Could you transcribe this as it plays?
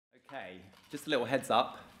Okay, just a little heads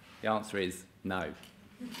up, the answer is no.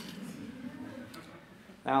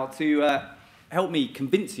 Now, to help me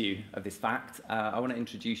convince you of this fact, I want to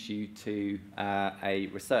introduce you to a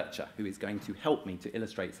researcher who is going to help me to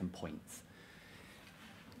illustrate some points.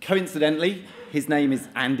 Coincidentally, his name is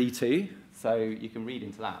Andy too, so you can read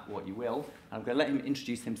into that what you will. I'm going to let him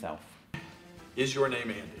introduce himself. Is your name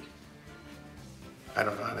Andy? I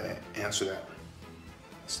don't know how to answer that.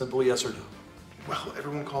 Simple yes or no. Well,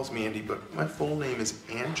 everyone calls me Andy, but my full name is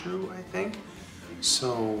Andrew, I think.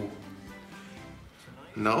 So,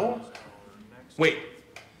 no? Wait,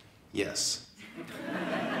 yes.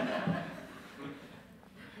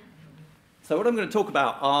 So what I'm going to talk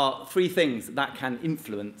about are three things that can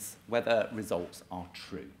influence whether results are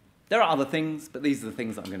true. There are other things, but these are the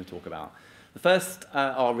things that I'm going to talk about. The first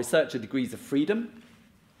are researcher degrees of freedom.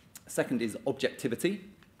 Second is objectivity.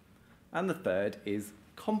 And the third is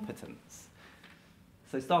competence.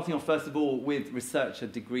 So starting off, first of all, with researcher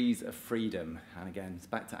degrees of freedom. And again, it's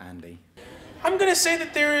back to Andy. I'm going to say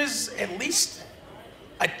that there is at least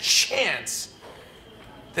a chance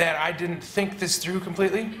that I didn't think this through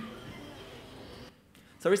completely.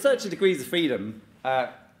 So researcher degrees of freedom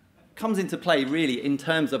comes into play really in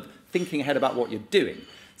terms of thinking ahead about what you're doing.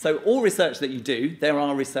 So all research that you do, there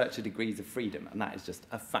are researcher degrees of freedom, and that is just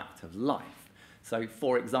a fact of life. So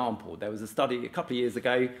for example, there was a study a couple of years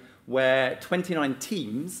ago where 29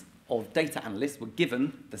 teams of data analysts were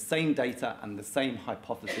given the same data and the same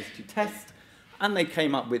hypothesis to test, and they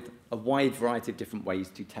came up with a wide variety of different ways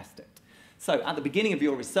to test it. So at the beginning of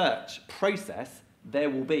your research process,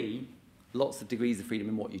 there will be lots of degrees of freedom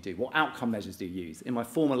in what you do. What outcome measures do you use? In my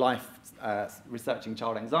former life researching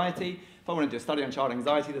child anxiety, if I want to do a study on child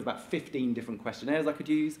anxiety, there's about 15 different questionnaires I could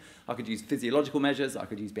use. I could use physiological measures, I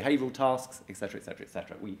could use behavioural tasks, etc., etc.,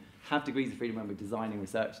 etc. We have degrees of freedom when we're designing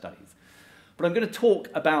research studies. But I'm going to talk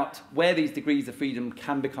about where these degrees of freedom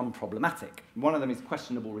can become problematic. One of them is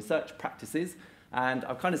questionable research practices, and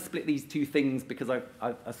I've kind of split these two things because I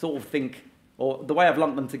sort of think, or the way I've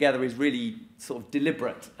lumped them together is really sort of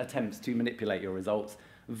deliberate attempts to manipulate your results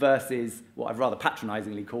versus what I've rather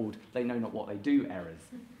patronisingly called they know not what they do errors,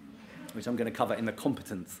 which I'm going to cover in the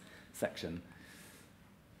competence section.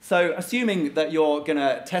 So assuming that you're going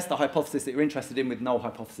to test the hypothesis that you're interested in with null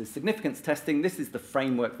hypothesis significance testing, this is the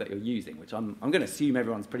framework that you're using, which I'm going to assume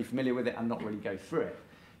everyone's pretty familiar with it and not really go through it.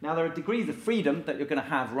 Now, there are degrees of freedom that you're going to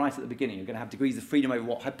have right at the beginning. You're going to have degrees of freedom over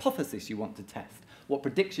what hypothesis you want to test, what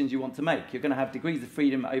predictions you want to make. You're going to have degrees of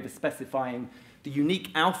freedom over specifying the unique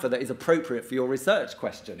alpha that is appropriate for your research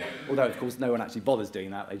question. Although, of course, no one actually bothers doing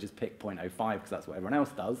that. They just pick 0.05 because that's what everyone else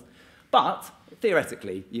does. But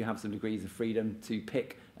theoretically, you have some degrees of freedom to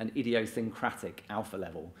pick an idiosyncratic alpha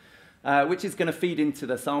level, which is going to feed into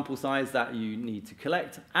the sample size that you need to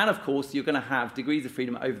collect. And of course, you're going to have degrees of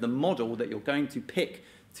freedom over the model that you're going to pick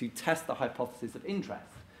to test the hypothesis of interest.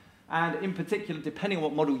 And in particular, depending on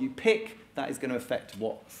what model you pick, that is going to affect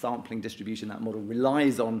what sampling distribution that model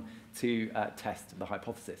relies on to test the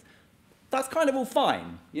hypothesis. That's kind of all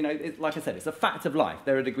fine. You know, like I said, it's a fact of life.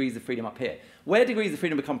 There are degrees of freedom up here. Where degrees of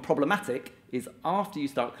freedom become problematic is after you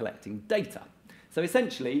start collecting data. So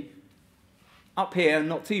essentially, up here,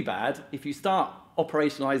 not too bad. If you start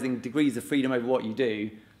operationalizing degrees of freedom over what you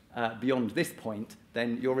do beyond this point,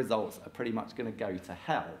 then your results are pretty much going to go to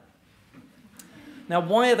hell. Now,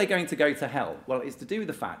 why are they going to go to hell? Well, it's to do with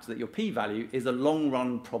the fact that your p-value is a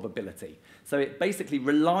long-run probability. So it basically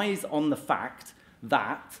relies on the fact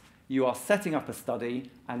that you are setting up a study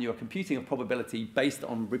and you're computing a probability based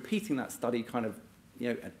on repeating that study kind of,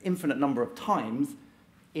 an infinite number of times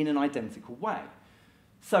in an identical way.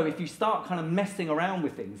 So if you start kind of messing around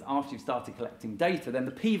with things after you've started collecting data, then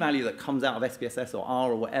the p-value that comes out of SPSS or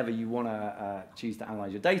R or whatever you want to choose to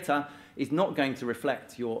analyze your data is not going to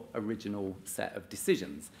reflect your original set of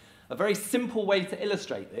decisions. A very simple way to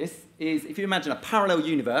illustrate this is if you imagine a parallel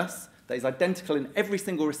universe that is identical in every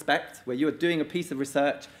single respect, where you are doing a piece of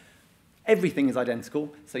research, everything is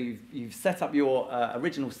identical. So you've set up your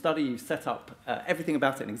original study, you've set up everything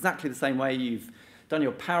about it in exactly the same way, you've done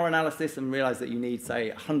your power analysis and realized that you need,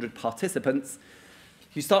 say, 100 participants.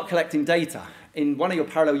 You start collecting data. In one of your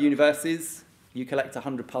parallel universes, you collect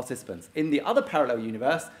 100 participants. In the other parallel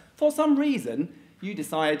universe, for some reason, you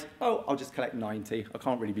decide, oh, I'll just collect 90. I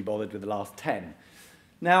can't really be bothered with the last 10.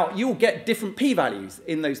 Now, you'll get different p-values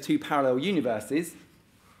in those two parallel universes.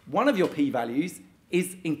 One of your p-values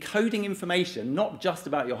is encoding information, not just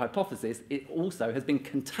about your hypothesis. It also has been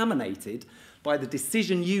contaminated by the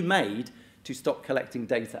decision you made to stop collecting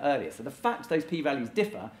data earlier. So the fact those p-values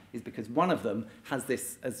differ is because one of them has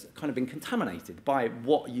kind of been contaminated by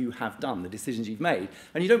what you have done, the decisions you've made.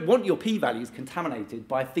 And you don't want your p-values contaminated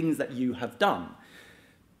by things that you have done,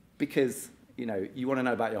 because you want to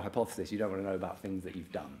know about your hypothesis, you don't want to know about things that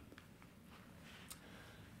you've done.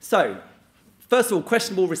 So, first of all,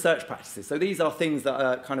 questionable research practices. So these are things that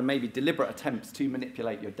are kind of maybe deliberate attempts to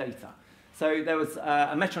manipulate your data. So there was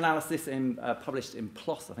a meta-analysis published in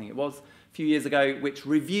PLOS, I think it was, a few years ago, which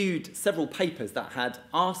reviewed several papers that had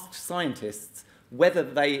asked scientists whether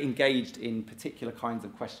they engaged in particular kinds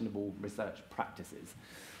of questionable research practices.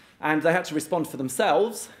 And they had to respond for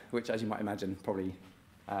themselves, which, as you might imagine, probably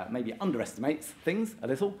maybe underestimates things a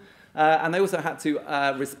little. And they also had to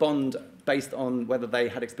respond based on whether they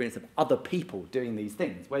had experience of other people doing these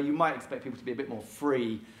things, where you might expect people to be a bit more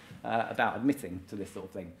free about admitting to this sort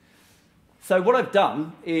of thing. So what I've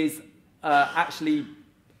done is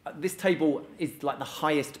this table is like the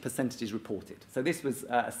highest percentages reported. So this was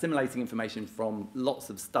assimilating information from lots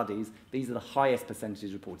of studies. These are the highest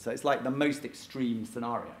percentages reported. So it's like the most extreme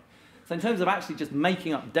scenario. So in terms of actually just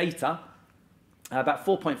making up data, about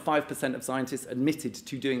 4.5% of scientists admitted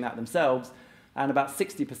to doing that themselves, and about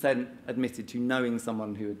 60% admitted to knowing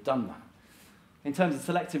someone who had done that. In terms of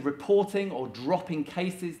selective reporting or dropping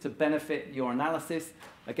cases to benefit your analysis,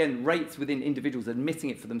 again, rates within individuals admitting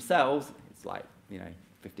it for themselves, it's like,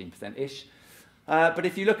 15%-ish. But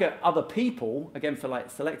if you look at other people, again, for like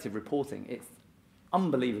selective reporting, it's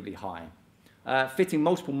unbelievably high. Fitting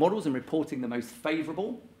multiple models and reporting the most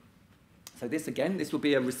favorable. So this will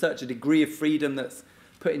be a researcher degree of freedom that's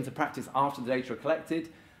put into practice after the data are collected.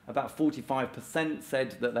 About 45%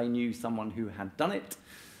 said that they knew someone who had done it.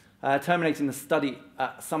 Terminating the study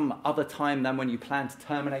at some other time than when you plan to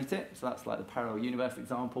terminate it. So that's like the parallel universe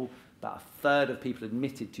example. About a third of people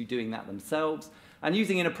admitted to doing that themselves. And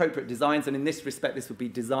using inappropriate designs, and in this respect, this would be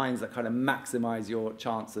designs that kind of maximize your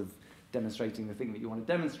chance of demonstrating the thing that you want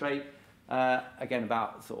to demonstrate. Again,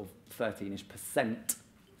 about sort of 13-ish%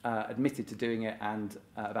 admitted to doing it, and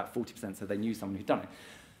about 40% said they knew someone who'd done it.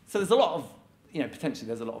 So there's a lot of, potentially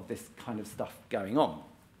there's a lot of this kind of stuff going on.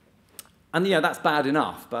 And that's bad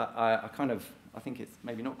enough, but I think it's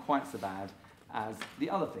maybe not quite so bad as the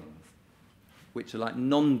other things, which are like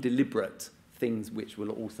non-deliberate things which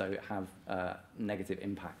will also have negative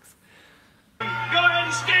impacts. Go ahead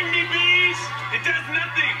and sting me, bees! It does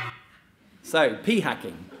nothing! So,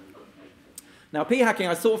 p-hacking. Now, p-hacking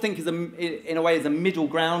I sort of think is, in a way, is a middle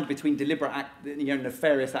ground between deliberate,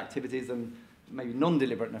 nefarious activities and maybe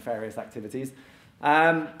non-deliberate nefarious activities.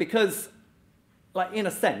 Because, like, in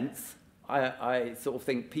a sense, I sort of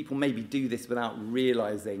think people maybe do this without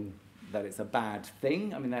realizing that it's a bad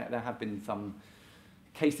thing. I mean, there have been some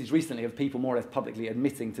cases recently of people more or less publicly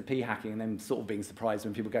admitting to p-hacking and then sort of being surprised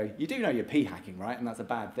when people go, you do know you're p-hacking, right? And that's a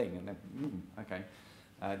bad thing. And then, okay,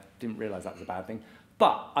 didn't realize that was a bad thing.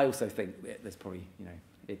 But I also think there's probably,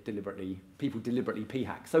 people deliberately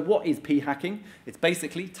p-hack. So what is p-hacking? It's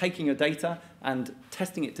basically taking your data and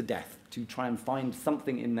testing it to death to try and find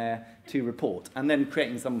something in there to report, and then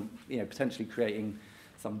creating some, potentially creating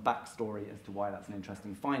some backstory as to why that's an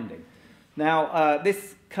interesting finding. Now,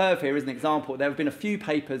 this curve here is an example. There have been a few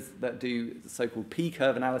papers that do so-called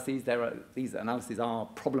p-curve analyses. These analyses are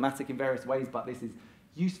problematic in various ways, but this is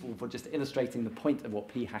useful for just illustrating the point of what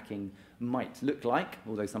p-hacking might look like,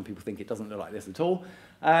 although some people think it doesn't look like this at all.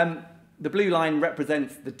 The blue line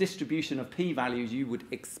represents the distribution of p-values you would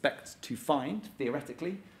expect to find,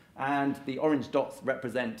 theoretically, and the orange dots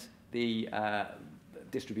represent the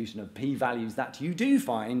distribution of p-values that you do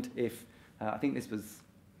find if, I think this was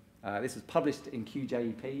published in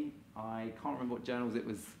QJP. I can't remember what journals it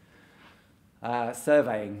was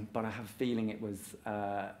surveying, but I have a feeling it was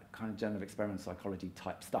kind of Journal of Experimental Psychology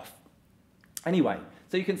type stuff. Anyway,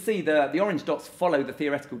 so you can see the orange dots follow the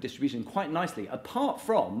theoretical distribution quite nicely, apart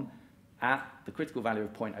from at the critical value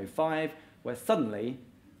of 0.05, where suddenly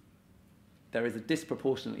there is a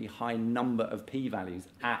disproportionately high number of p-values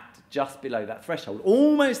at just below that threshold,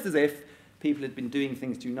 almost as if people had been doing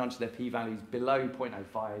things to nudge their p-values below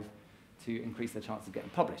 0.05 to increase their chance of getting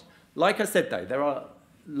published. Like I said, though,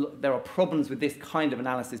 there are problems with this kind of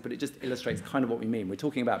analysis, but it just illustrates kind of what we mean. We're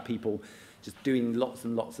talking about people just doing lots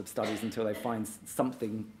and lots of studies until they find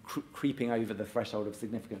something creeping over the threshold of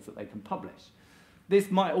significance that they can publish. This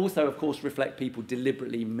might also, of course, reflect people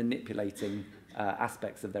deliberately manipulating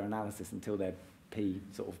aspects of their analysis until their p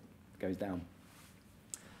sort of goes down.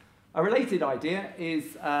 A related idea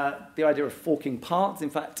is the idea of forking paths. In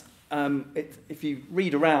fact, if you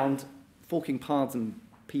read around, forking paths and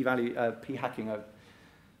p-hacking are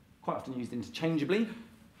quite often used interchangeably.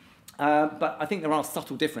 But I think there are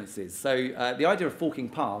subtle differences. So the idea of forking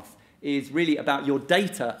paths is really about your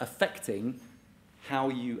data affecting how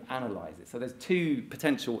you analyse it. So there's two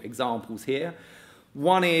potential examples here.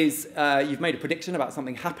 One is you've made a prediction about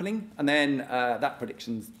something happening, and then that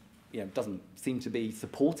prediction doesn't seem to be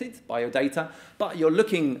supported by your data, but you're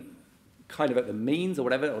looking kind of at the means or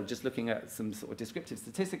whatever, or just looking at some sort of descriptive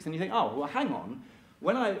statistics, and you think, oh, well, hang on.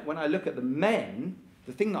 When I look at the men,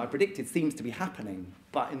 the thing that I predicted seems to be happening,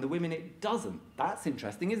 but in the women it doesn't. That's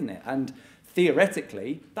interesting, isn't it? And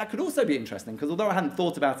theoretically, that could also be interesting, because although I hadn't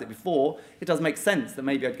thought about it before, it does make sense that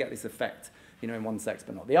maybe I'd get this effect, in one sex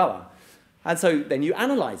but not the other. And so then you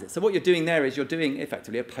analyse it. So what you're doing there is you're doing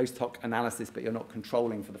effectively a post hoc analysis, but you're not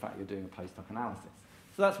controlling for the fact you're doing a post hoc analysis.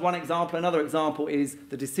 So that's one example. Another example is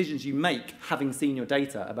the decisions you make having seen your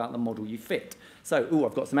data about the model you fit. So,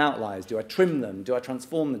 I've got some outliers. Do I trim them? Do I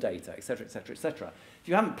transform the data? Et cetera, et cetera, et cetera. If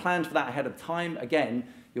you haven't planned for that ahead of time, again,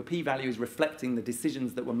 your p-value is reflecting the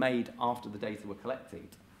decisions that were made after the data were collected.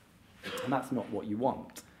 And that's not what you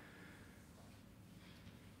want.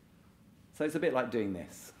 So it's a bit like doing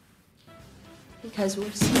this. Because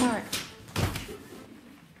we're smart.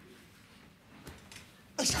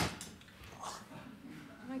 Oh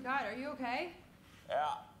my God, are you okay?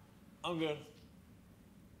 Yeah, I'm good.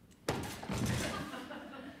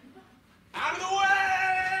 Out of the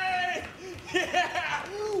way! Yeah!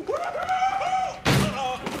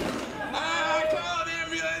 I call an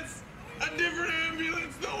ambulance! A different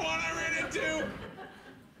ambulance, the one I ran into!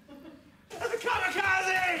 That's a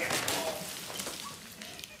kamikaze!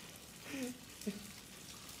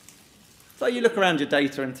 So you look around your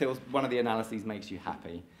data until one of the analyses makes you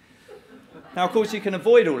happy. Now, of course, you can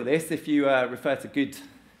avoid all of this if you refer to good,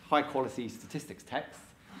 high-quality statistics texts,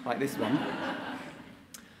 like this one.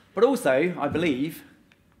 But also, I believe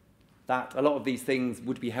that a lot of these things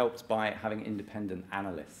would be helped by having independent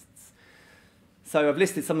analysts. So I've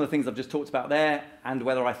listed some of the things I've just talked about there, and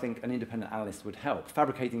whether I think an independent analyst would help.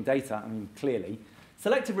 Fabricating data, clearly.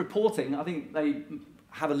 Selective reporting, I think they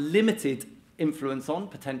have a limited influence on,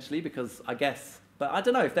 potentially, because I guess, but I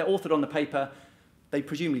don't know, if they're authored on the paper, they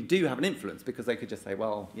presumably do have an influence, because they could just say,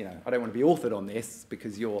 well, I don't want to be authored on this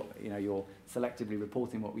because you're selectively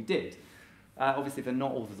reporting what we did. Obviously, if they're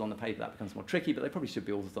not authors on the paper, that becomes more tricky, but they probably should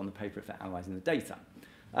be authors on the paper if they're analysing the data.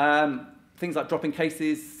 Things like dropping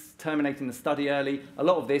cases, terminating the study early, a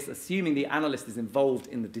lot of this, assuming the analyst is involved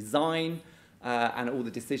in the design and all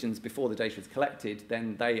the decisions before the data is collected,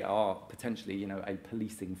 then they are potentially, a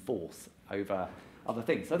policing force over other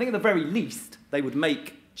things. So I think at the very least, they would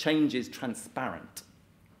make changes transparent.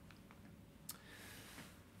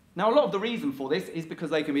 Now, a lot of the reason for this is because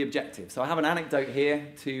they can be objective. So I have an anecdote here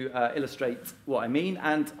to illustrate what I mean,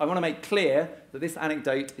 and I want to make clear that this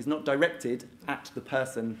anecdote is not directed at the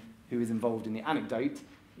person who is involved in the anecdote.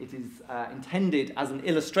 It is intended as an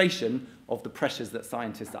illustration of the pressures that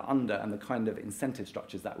scientists are under and the kind of incentive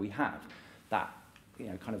structures that we have that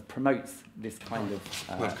kind of promotes this kind of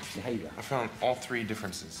behavior. I found all three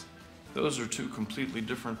differences. Those are two completely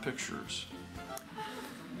different pictures.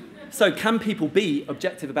 So can people be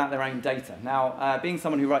objective about their own data? Now, being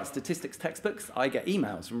someone who writes statistics textbooks, I get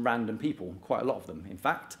emails from random people, quite a lot of them, in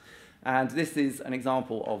fact. And this is an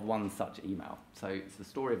example of one such email. So it's the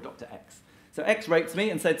story of Dr. X. So X wrote to me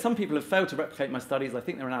and said, some people have failed to replicate my studies. I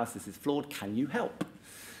think their analysis is flawed. Can you help?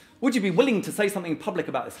 Would you be willing to say something in public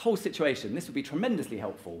about this whole situation? This would be tremendously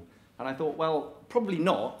helpful. And I thought, well, probably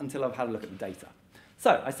not until I've had a look at the data.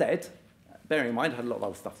 So I said, bearing in mind I had a lot of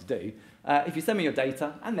other stuff to do, if you send me your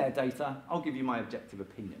data and their data, I'll give you my objective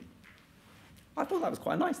opinion. I thought that was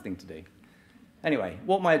quite a nice thing to do. Anyway,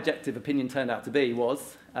 what my objective opinion turned out to be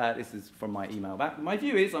was, this is from my email back, my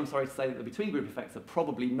view is, I'm sorry to say, that the between-group effects are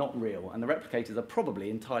probably not real, and the replicators are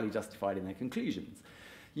probably entirely justified in their conclusions.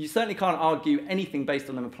 You certainly can't argue anything based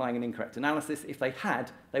on them applying an incorrect analysis. If they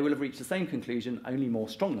had, they will have reached the same conclusion, only more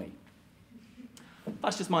strongly.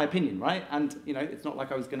 That's just my opinion, right? And, it's not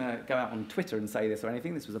like I was going to go out on Twitter and say this or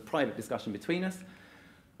anything. This was a private discussion between us.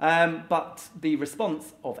 But the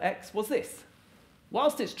response of X was this.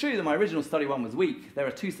 Whilst it's true that my original study one was weak, there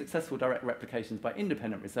are 2 successful direct replications by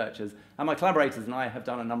independent researchers, and my collaborators and I have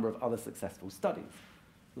done a number of other successful studies.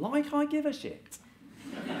 Like I give a shit.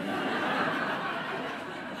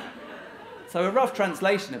 So a rough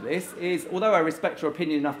translation of this is, although I respect your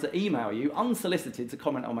opinion enough to email you, unsolicited to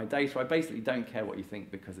comment on my data, I basically don't care what you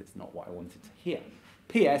think because it's not what I wanted to hear.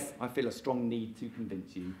 P.S. I feel a strong need to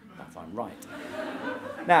convince you that I'm right.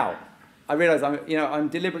 Now, I realise I'm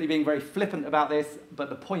deliberately being very flippant about this, but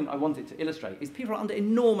the point I wanted to illustrate is people are under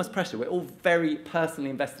enormous pressure. We're all very personally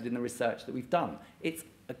invested in the research that we've done. It's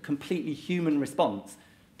a completely human response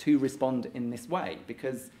to respond in this way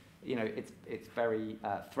because you know, it's very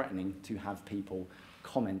threatening to have people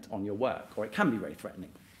comment on your work, or it can be very threatening.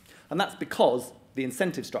 And that's because the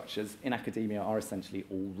incentive structures in academia are essentially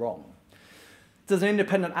all wrong. Does an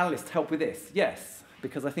independent analyst help with this? Yes,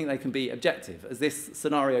 because I think they can be objective. As this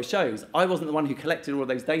scenario shows, I wasn't the one who collected all of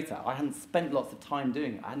those data. I hadn't spent lots of time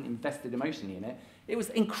doing it. I hadn't invested emotionally in it. It was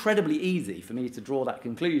incredibly easy for me to draw that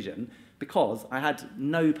conclusion because I had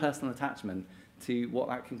no personal attachment to what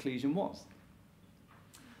that conclusion was.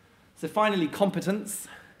 So finally, competence.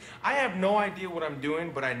 I have no idea what I'm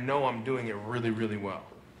doing, but I know I'm doing it really, really well.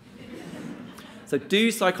 So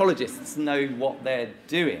do psychologists know what they're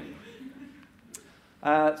doing?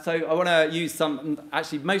 So I want to use some,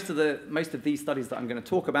 actually most of these studies that I'm going to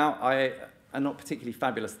talk about are not particularly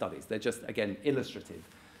fabulous studies. They're just, again, illustrative.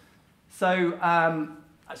 So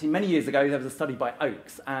actually many years ago there was a study by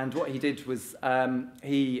Oakes, and what he did was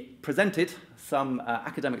he presented some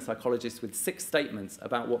academic psychologists with 6 statements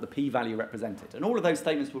about what the p-value represented, and all of those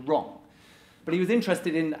statements were wrong. But he was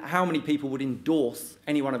interested in how many people would endorse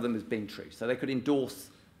any one of them as being true. So they could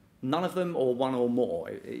endorse none of them or one or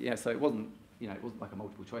more. So it wasn't, it wasn't like a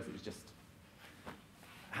multiple choice. It was just,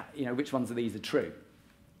 which ones of these are true.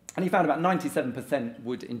 And he found about 97%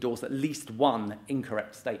 would endorse at least one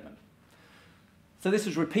incorrect statement. So this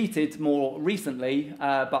was repeated more recently,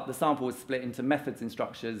 but the sample was split into methods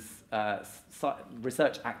instructors,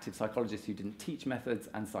 research active psychologists who didn't teach methods,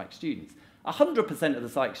 and psych students. 100% of the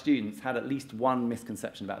psych students had at least one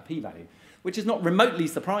misconception about the p-value, which is not remotely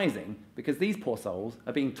surprising because these poor souls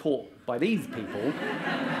are being taught by these people,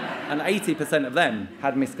 and 80% of them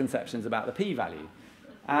had misconceptions about the p-value.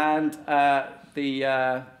 And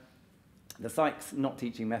the psychs not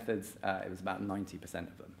teaching methods, it was about 90%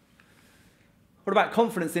 of them. What about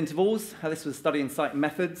confidence intervals? This was a study in psych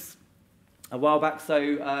methods a while back.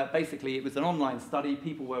 So basically, it was an online study.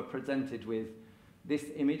 People were presented with this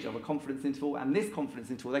image of a confidence interval, and this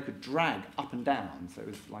confidence interval they could drag up and down. So it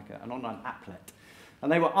was like an online applet.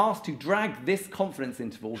 And they were asked to drag this confidence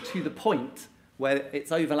interval to the point where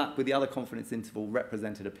its overlap with the other confidence interval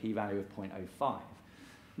represented a p-value of 0.05.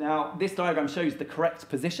 Now, this diagram shows the correct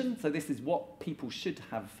position. So this is what people should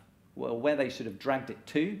have, well, where they should have dragged it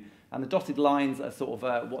to. And the dotted lines are sort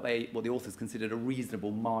of what the authors considered a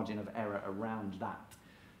reasonable margin of error around that.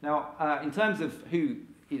 Now, in terms of who,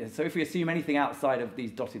 so if we assume anything outside of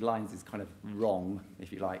these dotted lines is kind of wrong,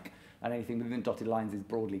 if you like, and anything within dotted lines is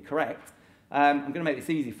broadly correct, I'm going to make this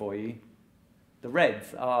easy for you. The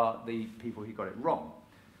reds are the people who got it wrong.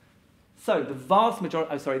 So the vast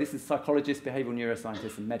majority, this is psychologists, behavioural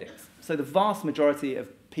neuroscientists, and medics. So the vast majority of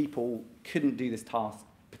people couldn't do this task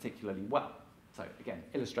particularly well. So again,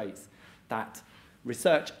 illustrates that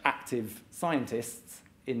research-active scientists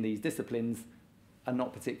in these disciplines are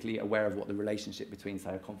not particularly aware of what the relationship between,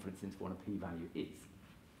 say, a confidence interval and a p-value is.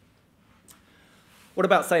 What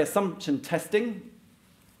about, say, assumption testing?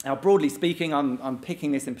 Now, broadly speaking, I'm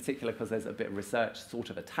picking this in particular because there's a bit of research sort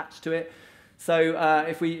of attached to it. So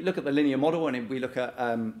if we look at the linear model and if we look at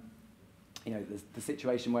the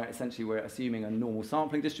situation where essentially we're assuming a normal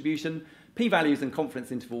sampling distribution, p-values and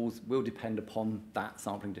confidence intervals will depend upon that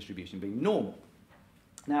sampling distribution being normal.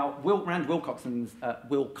 Now, Rand Wilcox in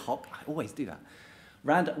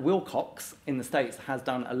the States has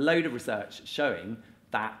done a load of research showing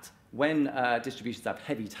that when distributions have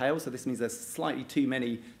heavy tails, so this means there's slightly too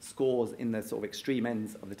many scores in the sort of extreme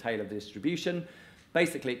ends of the tail of the distribution,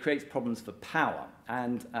 basically it creates problems for power.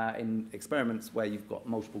 And in experiments where you've got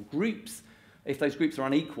multiple groups, if those groups are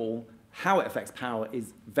unequal, how it affects power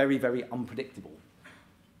is very, very unpredictable.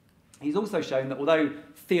 He's also shown that although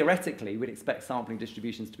theoretically we'd expect sampling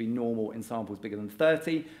distributions to be normal in samples bigger than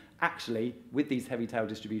 30, actually, with these heavy tail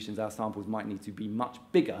distributions, our samples might need to be much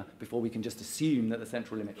bigger before we can just assume that the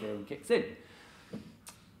central limit theorem kicks in.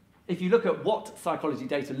 If you look at what psychology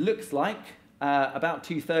data looks like, about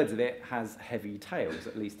 2/3 of it has heavy tails,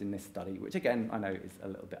 at least in this study, which again, I know is a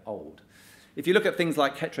little bit old. If you look at things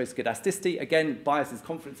like heteroscedasticity, again, biases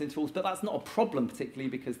confidence intervals, but that's not a problem particularly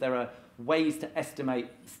because there are ways to estimate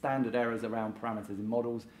standard errors around parameters in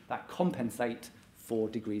models that compensate for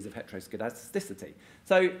degrees of heteroscedasticity.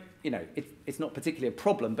 So, it's not particularly a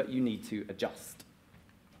problem, but you need to adjust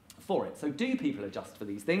for it. So do people adjust for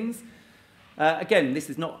these things? Again, this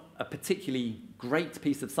is not a particularly great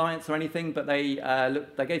piece of science or anything, but they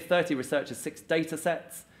gave 30 researchers 6 data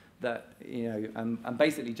sets that, and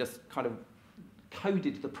basically just kind of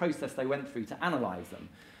coded the process they went through to analyse them.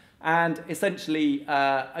 And essentially,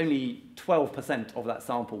 only 12% of that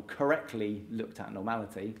sample correctly looked at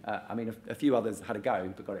normality. A few others had a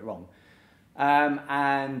go, but got it wrong.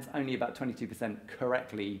 And only about 22%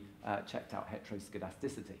 correctly checked out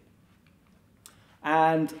heteroscedasticity.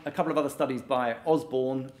 And a couple of other studies by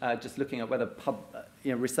Osborne, just looking at whether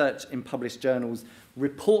research in published journals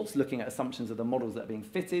reports looking at assumptions of the models that are being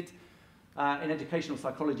fitted. In educational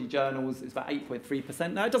psychology journals, it's about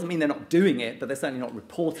 8.3%. Now, it doesn't mean they're not doing it, but they're certainly not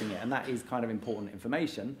reporting it, and that is kind of important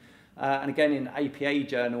information. And again, in APA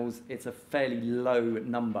journals, it's a fairly low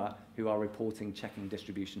number who are reporting checking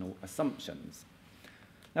distributional assumptions.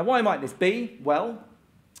 Now, why might this be? Well,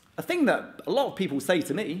 a thing that a lot of people say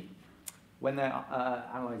to me when they're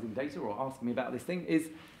analysing data or asking me about this thing is,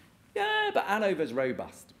 yeah, but ANOVA's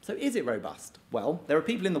robust. So is it robust? Well, there are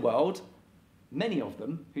people in the world, many of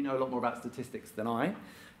them, who know a lot more about statistics than I,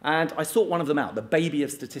 and I sought one of them out, the baby of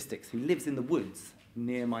statistics, who lives in the woods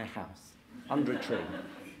near my house, under a tree.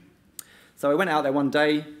 So I went out there one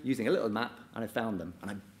day using a little map, and I found them, and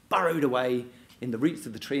I burrowed away in the roots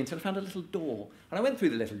of the tree until I found a little door. And I went through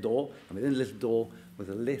the little door, and within the little door was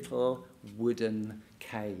a little wooden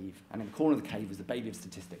cave. And in the corner of the cave was the baby of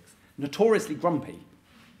statistics, notoriously grumpy.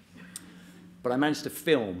 But I managed to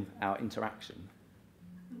film our interaction.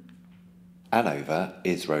 ANOVA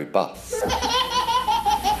is robust. 11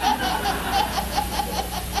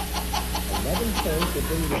 points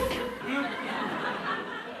of English.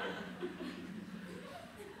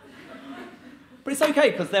 But it's okay,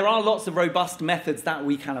 because there are lots of robust methods that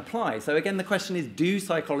we can apply. So again, the question is, do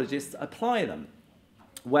psychologists apply them?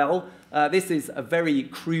 Well, this is a very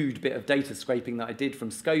crude bit of data scraping that I did from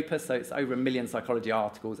Scopus, so it's over 1 million psychology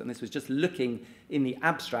articles, and this was just looking in the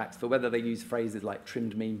abstracts for whether they use phrases like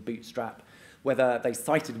trimmed mean, bootstrap, whether they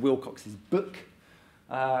cited Wilcox's book,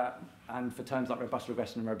 and for terms like robust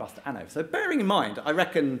regression and robust ANOVA. So bearing in mind, I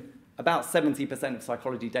reckon about 70% of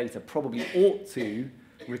psychology data probably ought to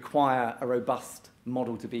require a robust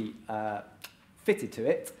model to be fitted to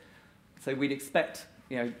it. So we'd expect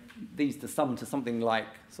these to sum to something like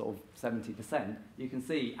sort of 70%. You can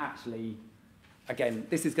see actually, again,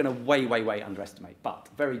 this is going to way underestimate, but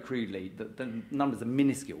very crudely, the numbers are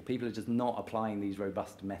minuscule. People are just not applying these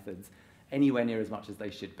robust methods anywhere near as much as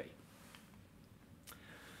they should be.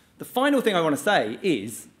 The final thing I want to say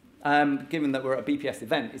is, given that we're at a BPS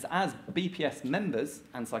event, is as BPS members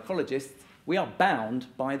and psychologists, we are bound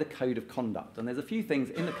by the code of conduct. And there's a few things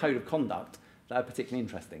in the code of conduct that are particularly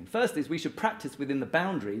interesting. First is we should practice within the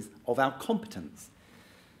boundaries of our competence.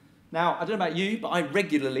 Now, I don't know about you, but I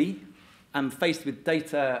regularly am faced with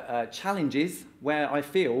data challenges where I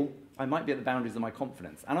feel I might be at the boundaries of my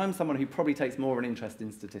confidence. And I'm someone who probably takes more of an interest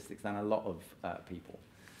in statistics than a lot of people.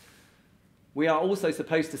 We are also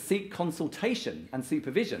supposed to seek consultation and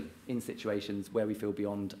supervision in situations where we feel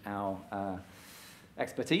beyond our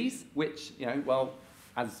expertise, which, well,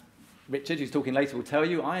 as Richard, who's talking later, will tell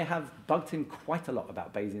you, I have bugged him quite a lot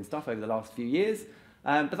about Bayesian stuff over the last few years,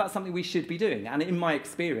 but that's something we should be doing. And in my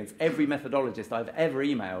experience, every methodologist I've ever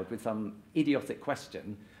emailed with some idiotic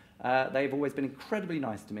question, they've always been incredibly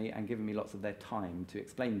nice to me and given me lots of their time to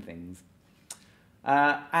explain things.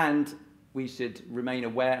 And we should remain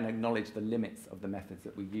aware and acknowledge the limits of the methods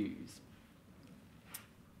that we use.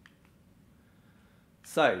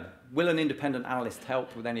 So, will an independent analyst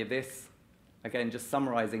help with any of this? Again, just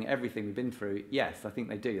summarising everything we've been through, yes, I think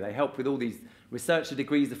they do. They help with all these researcher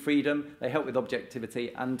degrees of freedom, they help with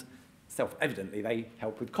objectivity, and self-evidently they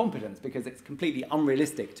help with competence, because it's completely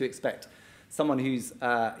unrealistic to expect someone who's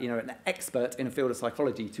an expert in a field of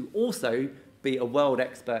psychology to also be a world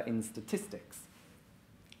expert in statistics,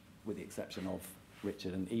 with the exception of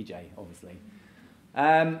Richard and EJ, obviously.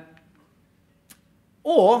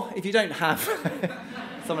 Or, if you don't have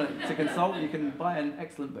someone to consult, you can buy an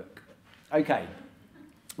excellent book. Okay.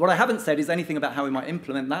 What I haven't said is anything about how we might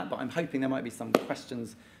implement that, but I'm hoping there might be some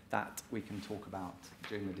questions that we can talk about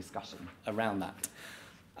during the discussion around that.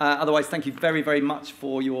 Otherwise, thank you very much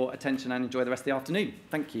for your attention and enjoy the rest of the afternoon.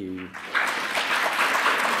 Thank you.